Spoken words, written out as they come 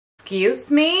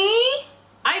Excuse me?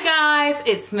 Hi guys,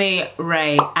 it's me,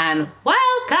 Ray, and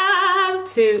welcome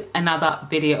to another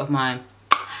video of mine.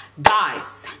 Guys,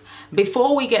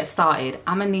 before we get started,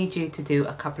 I'm gonna need you to do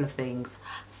a couple of things.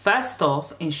 First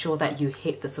off, ensure that you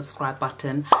hit the subscribe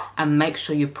button and make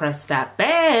sure you press that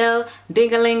bell,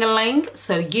 ding-a-ling-a-ling,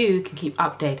 so you can keep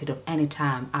updated of any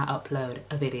time I upload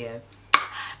a video.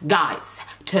 Guys,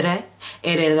 today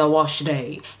it is a wash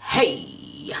day. Hey!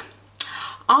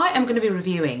 I am going to be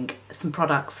reviewing some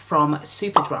products from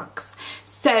Superdrugs.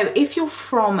 So if you're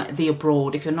from the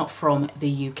abroad, if you're not from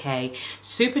the UK,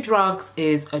 Superdrugs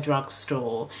is a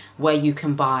drugstore where you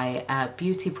can buy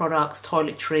beauty products,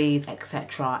 toiletries,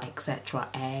 etc, etc,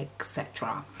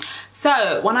 etc.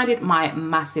 So when I did my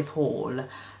massive haul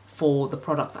for the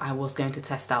products I was going to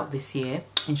test out this year,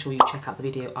 ensure you check out the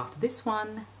video after this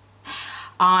one,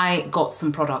 I got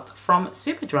some product from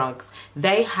Superdrugs.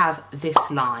 They have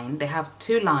this line. They have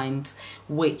two lines,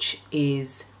 which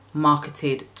is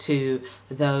marketed to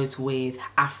those with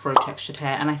Afro textured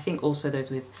hair, and I think also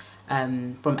those with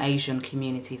from Asian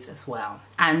communities as well.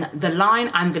 And the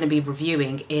line I'm going to be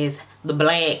reviewing is the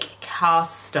black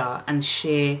Castor and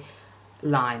Shea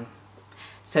line.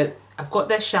 So I've got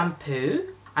their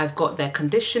shampoo, I've got their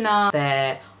conditioner,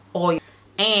 their oil,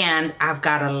 and I've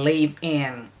got a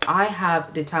leave-in. I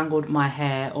have detangled my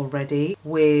hair already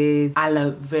with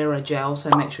aloe vera gel,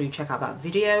 so make sure you check out that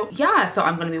video. Yeah, so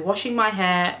I'm going to be washing my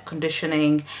hair,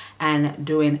 conditioning, and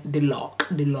doing the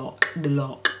lock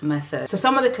method. So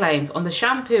some of the claims on the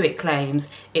shampoo, it claims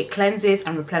it cleanses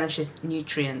and replenishes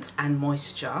nutrients and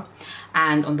moisture,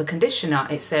 and on the conditioner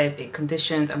it says it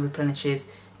conditions and replenishes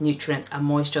nutrients and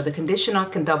moisture. The conditioner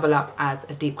can double up as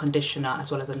a deep conditioner as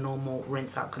well as a normal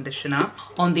rinse out conditioner.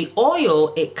 On the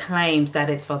oil, it claims that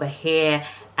it's for the hair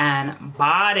and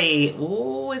body.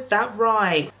 Oh, is that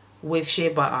right? With shea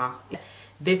butter.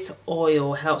 This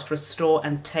oil helps restore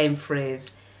and tame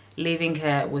frizz, leaving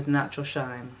hair with natural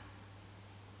shine.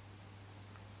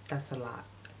 That's a lot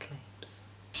of claims.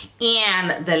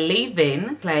 And the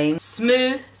leave-in claims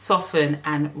smooth, soften,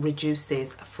 and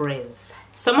reduces frizz.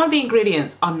 Some of the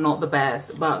ingredients are not the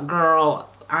best, but girl,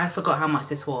 I forgot how much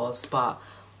this was, but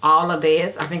all of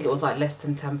this, I think it was like less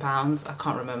than £10. I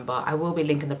can't remember. I will be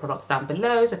linking the products down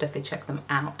below, so definitely check them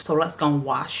out. So let's go and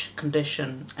wash,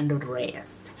 condition, and do the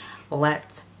rest.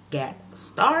 Let's get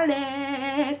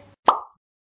started.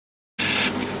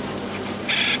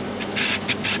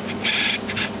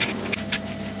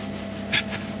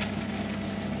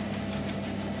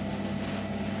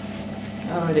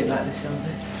 I really like this shampoo.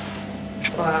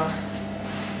 Wow,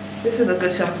 this is a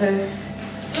good shampoo.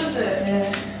 Is it?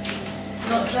 Yeah.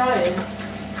 Not drying?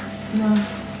 No.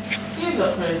 You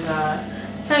look really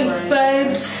nice. Thanks,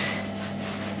 babes.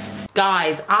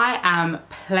 Guys, I am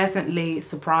pleasantly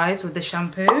surprised with the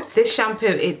shampoo. This shampoo,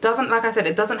 it doesn't, like I said,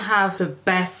 it doesn't have the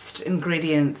best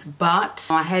ingredients, but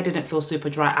my hair didn't feel super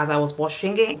dry as I was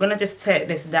washing it. I'm gonna just take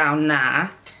this down now.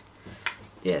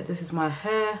 Yeah, this is my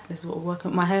hair. This is what we're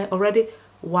working with my hair already.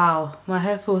 Wow, my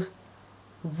hair feels...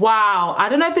 Wow, I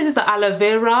don't know if this is the aloe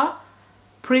vera.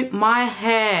 My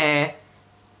hair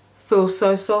feels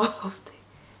so soft.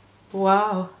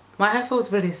 Wow, my hair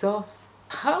feels really soft.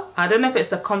 I don't know if it's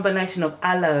the combination of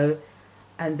aloe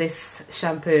and this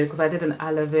shampoo, because I did an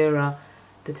aloe vera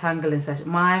detangling session.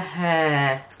 My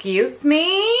hair, excuse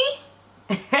me?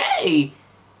 Hey,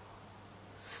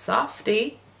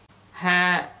 softy.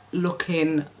 Hair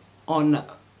looking on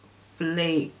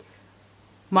fleek.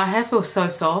 My hair feels so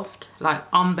soft, like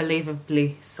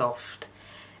unbelievably soft.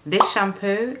 This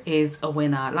shampoo is a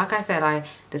winner. Like I said, I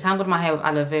detangled my hair with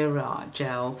aloe vera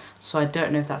gel, so I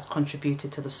don't know if that's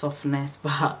contributed to the softness,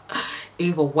 but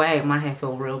either way, my hair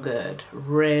feels real good,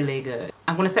 really good.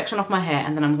 I'm gonna section off my hair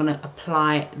and then I'm gonna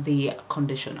apply the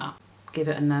conditioner. Give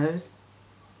it a nose.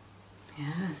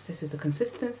 Yes, this is the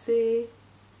consistency.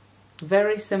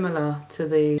 Very similar to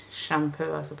the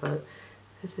shampoo, I suppose.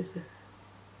 This is it.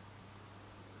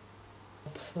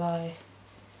 Apply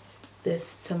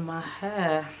this to my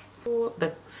hair.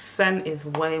 The scent is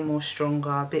way more stronger,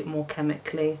 a bit more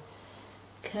chemically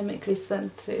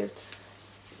scented.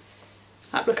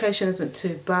 Application isn't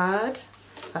too bad.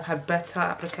 I've had better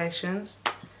applications,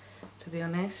 to be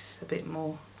honest. A bit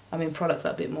more, I mean, products that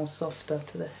are a bit more softer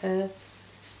to the hair,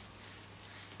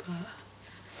 but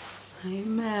I ain't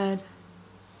mad.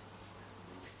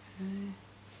 Okay.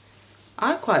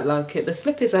 I quite like it. The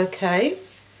slip is okay.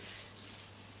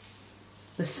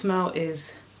 The smell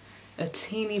is a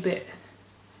teeny bit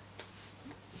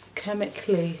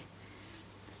chemically.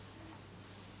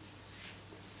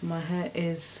 My hair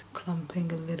is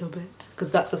clumping a little bit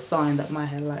because that's a sign that my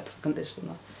hair likes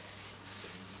conditioner.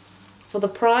 For the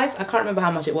price, I can't remember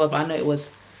how much it was, but I know it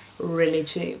was really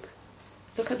cheap.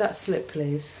 Look at that slip,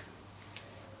 please.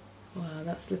 Wow,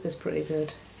 that slip is pretty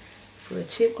good. For a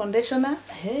cheap conditioner,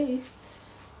 hey.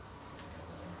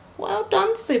 Well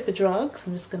done, Superdrugs.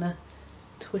 I'm just gonna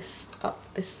twist up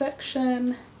this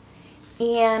section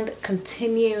and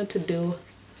continue to do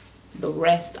the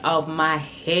rest of my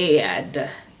head.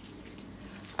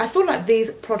 I feel like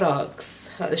these products,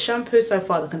 like the shampoo so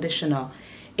far, the conditioner,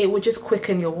 it would just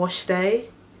quicken your wash day.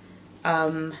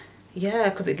 Yeah,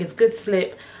 because it gives good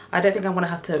slip. I don't think I'm going to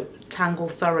have to tangle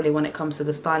thoroughly when it comes to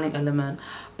the styling element.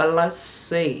 But let's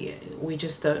see. We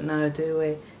just don't know, do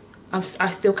we?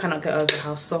 I still cannot get over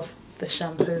how soft the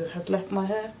shampoo has left my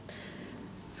hair.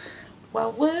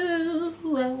 Well, woo,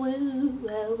 well, woo,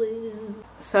 well, woo.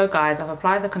 So guys, I've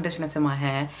applied the conditioner to my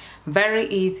hair. Very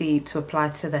easy to apply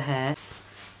to the hair.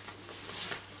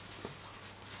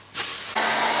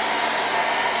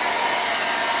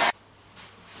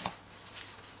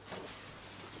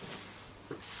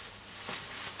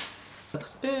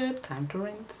 Looks good. Time to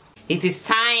rinse. It is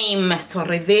time to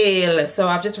reveal. So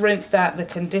I've just rinsed out the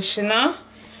conditioner.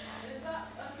 Is that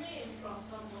a meme from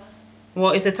somewhere?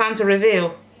 What, is it time to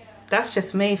reveal? Yeah. That's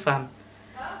just me, fam.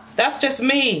 Huh? That's just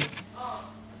me. Oh.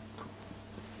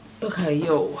 Okay,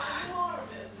 yo. You are a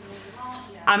bit of a meme,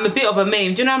 aren't you? I'm a bit of a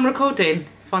meme. Do you know I'm recording?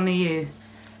 Funny you.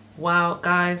 Wow,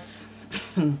 guys.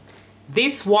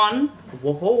 This one.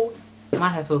 Whoa. My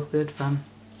hair feels good, fam.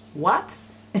 What?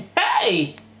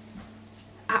 Hey!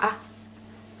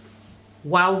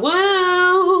 Wow,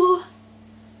 woo!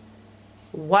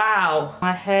 Wow.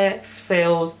 My hair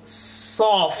feels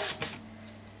soft.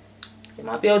 It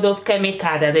might be all those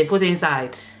chemicals that they put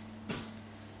inside.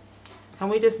 Can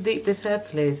we just dip this hair,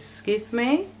 please? Excuse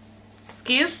me?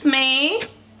 Excuse me?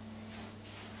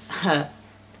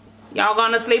 Y'all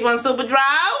gonna sleep on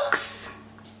Superdrugs?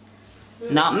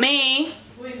 Not me.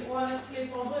 We want to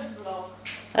sleep on hood vlogs.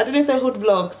 I didn't say hood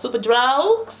vlogs.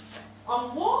 Superdrugs.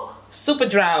 On what?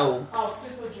 Superdrug. Oh,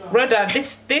 Superdrug. Brother,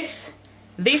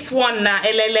 this one na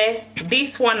LLA.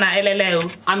 This one na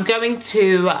LLA. I'm going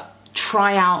to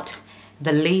try out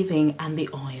the leave-in and the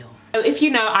oil. So if you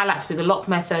know, I like to do the lock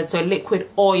method, so liquid,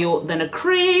 oil, then a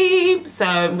cream. So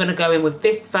I'm gonna go in with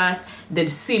this first, then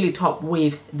seal it up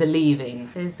with the leave-in.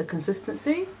 Here's the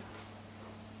consistency.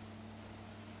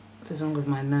 What's wrong with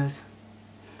my nose?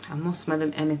 I'm not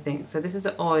smelling anything. So this is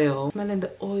the oil. Smelling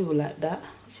the oil like that,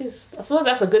 which is, I suppose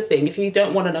that's a good thing. If you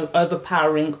don't want an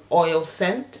overpowering oil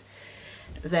scent,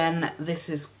 then this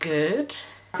is good.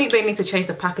 I think they need to change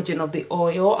the packaging of the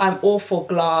oil. I'm all for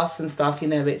glass and stuff, you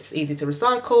know, it's easy to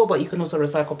recycle, but you can also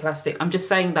recycle plastic. I'm just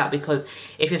saying that because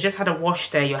if you've just had a wash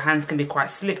day, your hands can be quite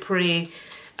slippery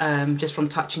just from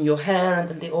touching your hair and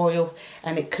then the oil,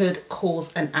 and it could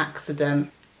cause an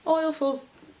accident. Oil feels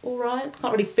all right.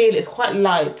 Can't really feel it. It's quite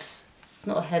light. It's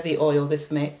not a heavy oil, this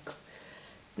mix.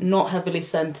 Not heavily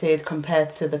scented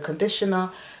compared to the conditioner.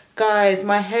 Guys,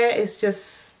 my hair is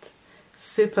just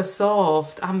super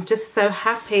soft. I'm just so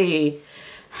happy.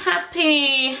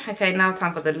 Happy. Okay, now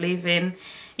time for the leave-in.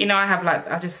 You know, I have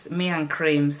like, me and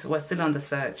creams. We're still on the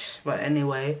search. But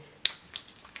anyway,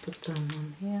 put them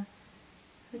on here.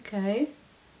 Okay.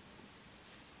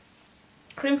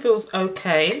 Cream feels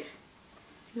okay.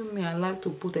 You know me, I like to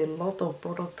put a lot of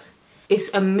product.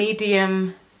 It's a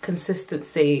medium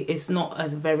consistency. It's not a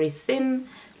very thin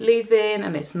leave-in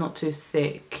and it's not too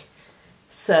thick.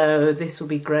 So this will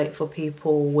be great for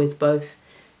people with both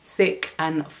thick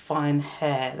and fine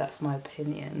hair. That's my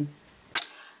opinion.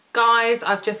 Guys,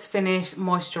 I've just finished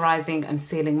moisturizing and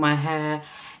sealing my hair,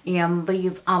 and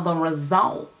these are the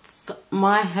results.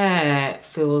 My hair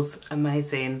feels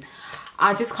amazing.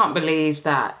 I just can't believe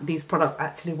that these products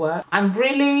actually work. I'm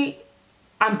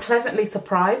pleasantly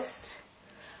surprised.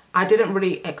 I didn't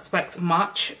really expect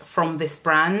much from this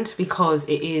brand because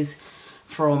it is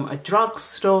from a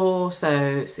drugstore,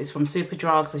 so it's from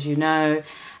Superdrugs, as you know.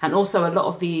 And also a lot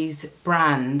of these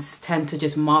brands tend to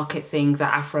just market things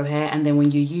at Afro hair, and then when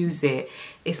you use it,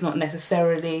 it's not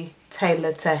necessarily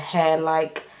tailored to hair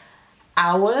like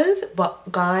ours.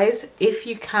 But guys, if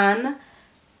you can,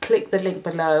 click the link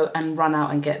below and run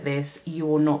out and get this. You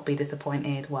will not be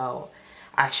disappointed. Well,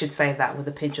 I should say that with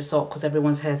a pinch of salt because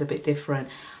everyone's hair is a bit different.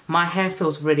 My hair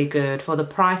feels really good. For the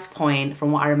price point,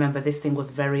 from what I remember, this thing was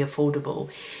very affordable.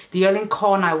 The only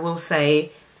con I will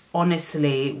say,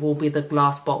 honestly, will be the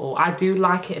glass bottle. I do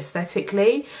like it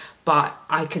aesthetically, but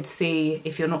I could see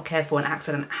if you're not careful an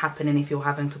accident happening if you're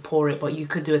having to pour it. But you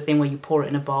could do a thing where you pour it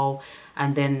in a bowl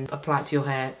and then apply it to your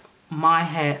hair. My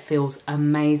hair feels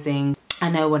amazing. I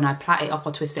know when I plait it up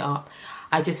or twist it up,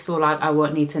 I just feel like I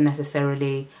won't need to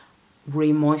necessarily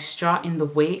re-moisture in the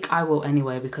week. I will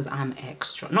anyway, because I'm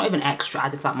extra, not even extra, I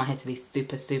just like my hair to be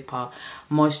super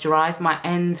moisturized. My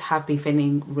ends have been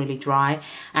feeling really dry,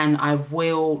 and I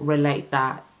will relate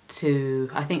that to,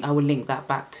 I think I will link that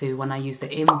back to when I used the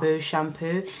Imbu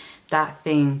shampoo. That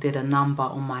thing did a number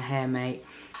on my hair, mate.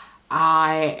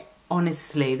 I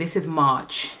honestly, this is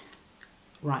March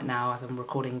right now as I'm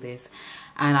recording this,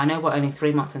 and I know we're only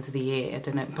 3 months into the year. I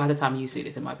don't know, by the time you see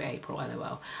this it might be April,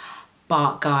 lol.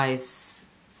 But guys,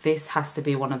 this has to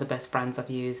be one of the best brands I've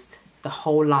used. The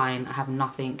whole line, I have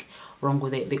nothing wrong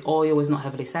with it. The oil is not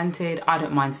heavily scented. I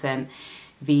don't mind scent.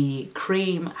 The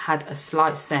cream had a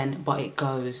slight scent, but it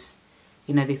goes.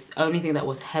 You know, the only thing that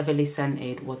was heavily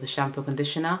scented was the shampoo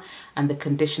conditioner, and the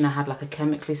conditioner had like a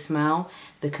chemically smell.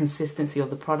 The consistency of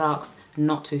the products,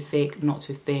 not too thick, not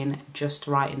too thin, just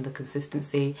right in the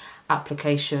consistency.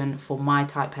 Application for my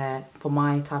type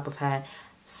of hair,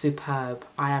 superb.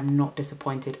 I am not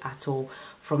disappointed at all.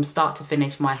 From start to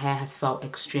finish, my hair has felt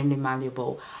extremely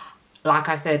malleable. Like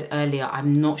I said earlier,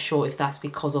 I'm not sure if that's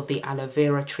because of the aloe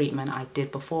vera treatment I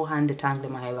did beforehand,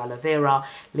 detangling my hair with aloe vera,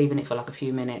 leaving it for like a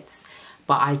few minutes.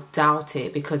 But I doubt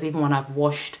it, because even when I've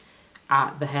washed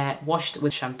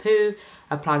with shampoo,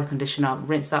 applied the conditioner,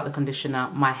 rinsed out the conditioner,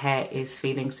 my hair is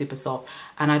feeling super soft.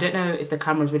 And I don't know if the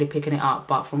camera is really picking it up,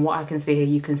 but from what I can see here,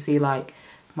 you can see like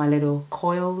my little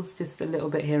coils just a little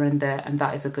bit here and there, and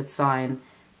that is a good sign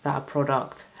that a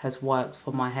product has worked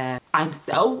for my hair. I'm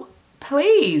so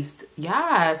pleased.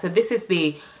 Yeah, so this is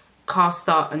the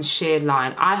Castor and Shea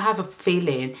line. I have a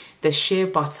feeling the shea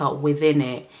butter within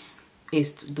it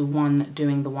is the one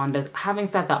doing the wonders. Having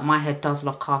said that, my hair does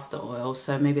love castor oil,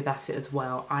 so maybe that's it as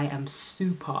well. I am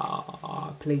super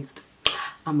pleased.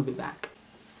 I'm gonna be back.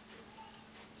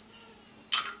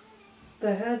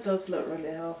 The hair does look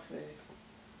really healthy.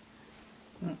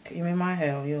 Okay, you mean my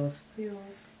hair or yours? Yours.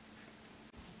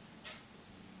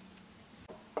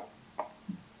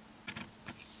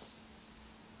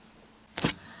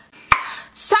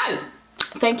 So,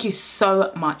 thank you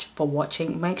so much for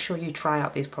watching. Make sure you try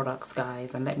out these products,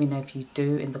 guys, and let me know if you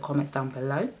do in the comments down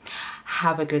below.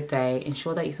 Have a good day.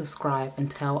 Ensure that you subscribe and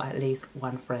tell at least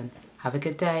one friend. Have a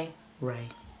good day. Ray.